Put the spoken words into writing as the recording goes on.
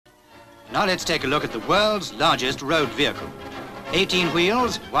Now let's take a look at the world's largest road vehicle. 18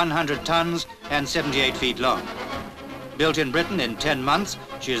 wheels, 100 tons and 78 feet long. Built in Britain in 10 months,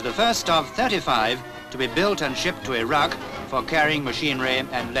 she is the first of 35 to be built and shipped to Iraq for carrying machinery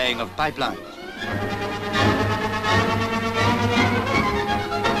and laying of pipelines.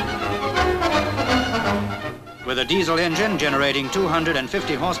 With a diesel engine generating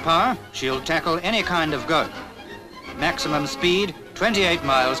 250 horsepower, she'll tackle any kind of go. Maximum speed, 28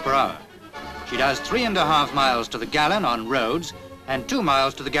 miles per hour. She does 3.5 miles to the gallon on roads and 2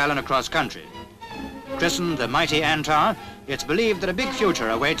 miles to the gallon across country. Christened the Mighty Antar, it's believed that a big future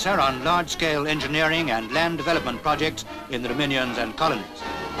awaits her on large-scale engineering and land development projects in the dominions and colonies.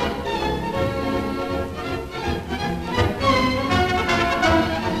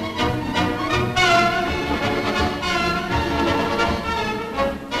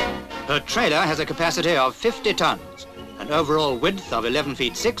 Her trailer has a capacity of 50 tons, an overall width of 11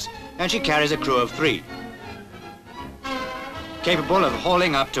 feet 6, and she carries a crew of 3. Capable of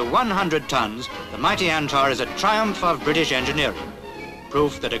hauling up to 100 tons, the Mighty Antar is a triumph of British engineering,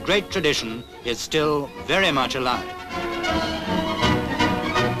 proof that a great tradition is still very much alive.